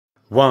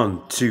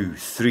1, 2,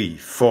 3,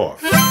 4.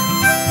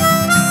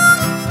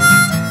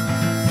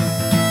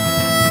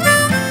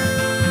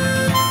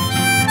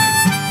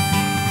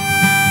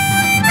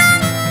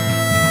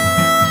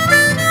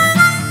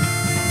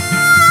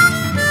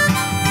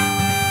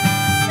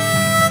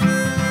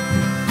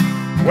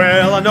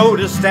 Well, I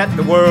noticed that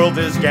the world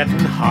is getting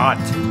hot,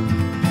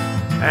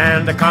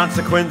 and the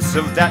consequence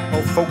of that,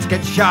 well, folks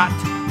get shot.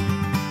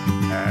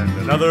 And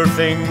another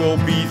thing will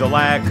be the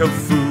lack of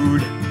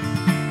food.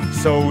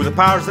 So the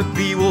powers that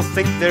be will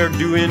think they're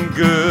doing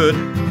good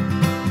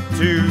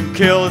to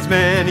kill as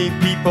many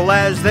people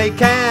as they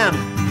can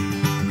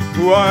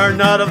who are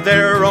not of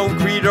their own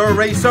creed or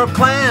race or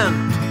clan.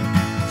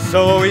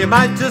 So you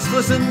might just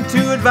listen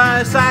to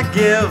advice I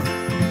give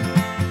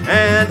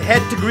and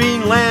head to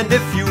Greenland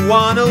if you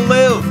want to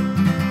live.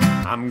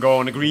 I'm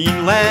going to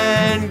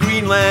Greenland,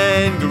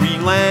 Greenland,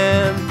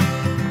 Greenland,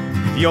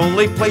 the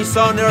only place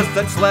on earth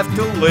that's left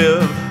to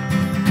live.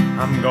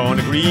 I'm going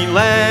to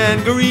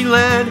Greenland,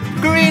 Greenland,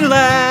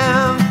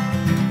 Greenland,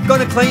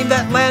 gonna claim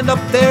that land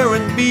up there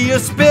and be a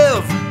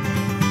spiv.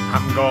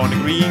 I'm going to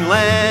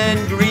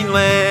Greenland,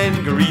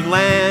 Greenland,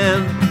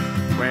 Greenland,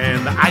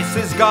 when the ice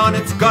is gone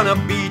it's gonna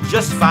be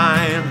just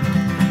fine.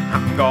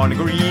 I'm going to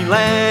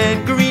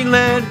Greenland,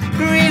 Greenland,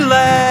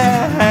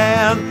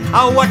 Greenland,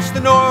 I'll watch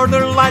the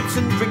northern lights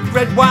and drink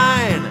red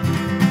wine.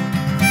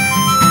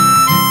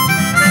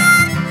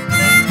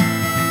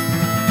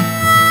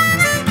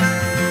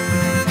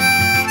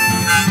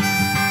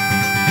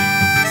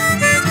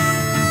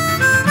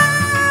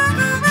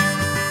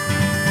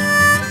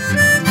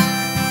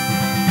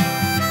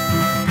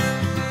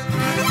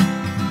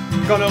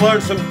 Gonna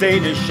learn some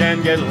Danish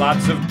and get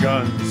lots of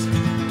guns,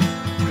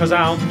 'cause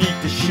I'll need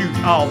to shoot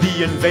all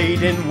the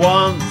invading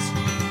ones.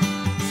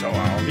 So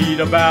I'll need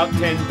about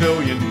 10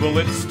 billion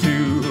bullets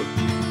too,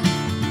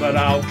 but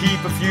I'll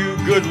keep a few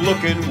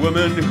good-looking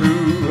women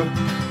who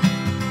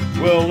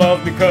will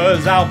love me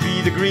 'cause I'll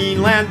be the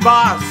Greenland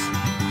boss,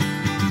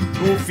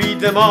 who'll feed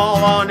them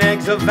all on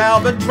eggs of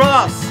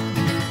albatross.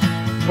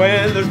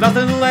 When there's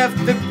nothing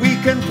left that we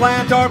can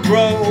plant or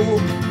grow,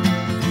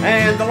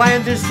 and the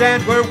land is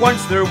sand where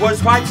once there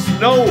was white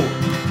snow,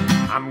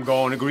 I'm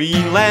going to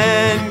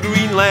Greenland,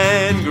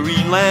 Greenland,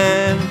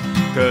 Greenland,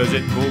 'cause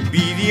it will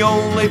be the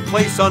only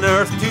place on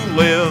earth to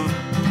live.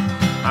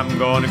 I'm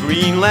going to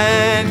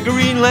Greenland,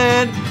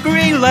 Greenland,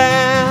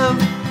 Greenland,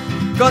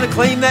 gonna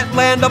claim that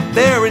land up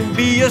there and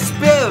be a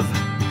spiv.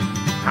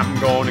 I'm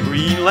going to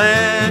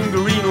Greenland,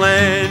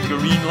 Greenland,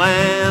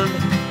 Greenland,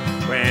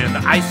 when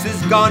the ice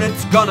is gone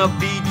it's gonna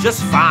be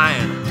just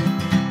fine.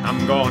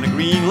 I'm going to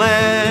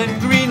Greenland,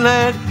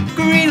 Greenland,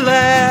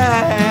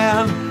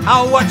 Greenland,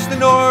 I'll watch the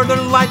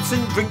northern lights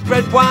and drink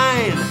red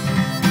wine.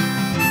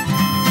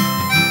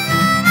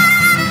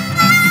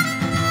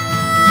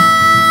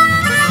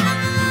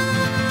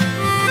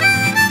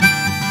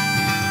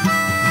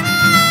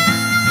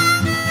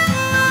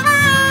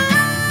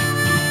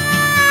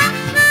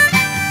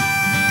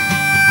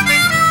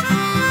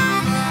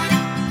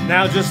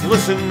 Now just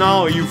listen,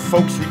 all you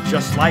folks who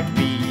just like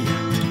me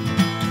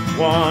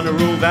wanna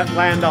rule that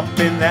land up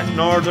in that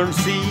northern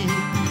sea.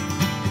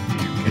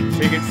 You can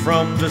take it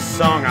from the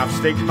song, I've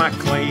staked my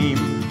claim.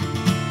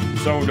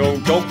 So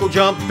don't go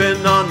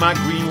jumping on my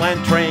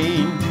Greenland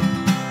train.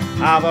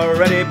 I've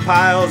already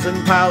piles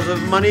and piles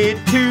of money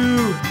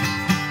to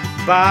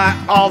buy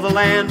all the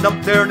land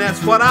up there, and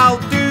that's what I'll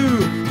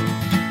do.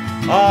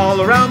 All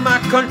around my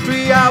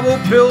country I will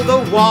build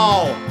a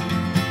wall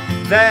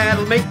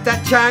that'll make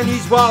that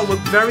Chinese wall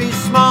look very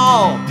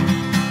small.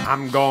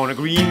 I'm going to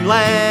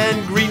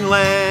Greenland,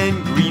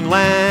 Greenland,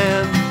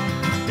 Greenland,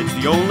 it's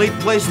the only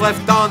place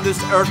left on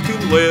this earth to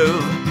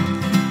live.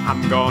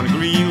 I'm going to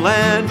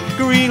Greenland,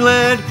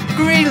 Greenland,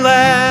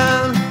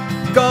 Greenland,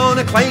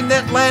 gonna claim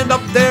that land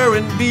up there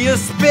and be a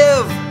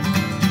spiv.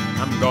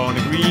 I'm going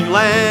to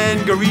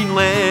Greenland,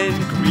 Greenland,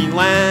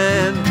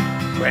 Greenland,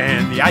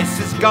 when the ice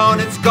is gone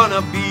it's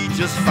gonna be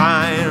just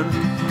fine.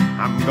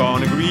 I'm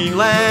going to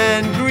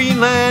Greenland,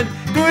 Greenland,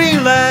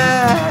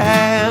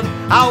 Greenland,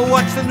 I'll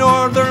watch the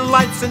northern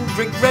lights and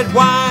drink red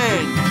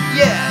wine.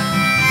 Yeah!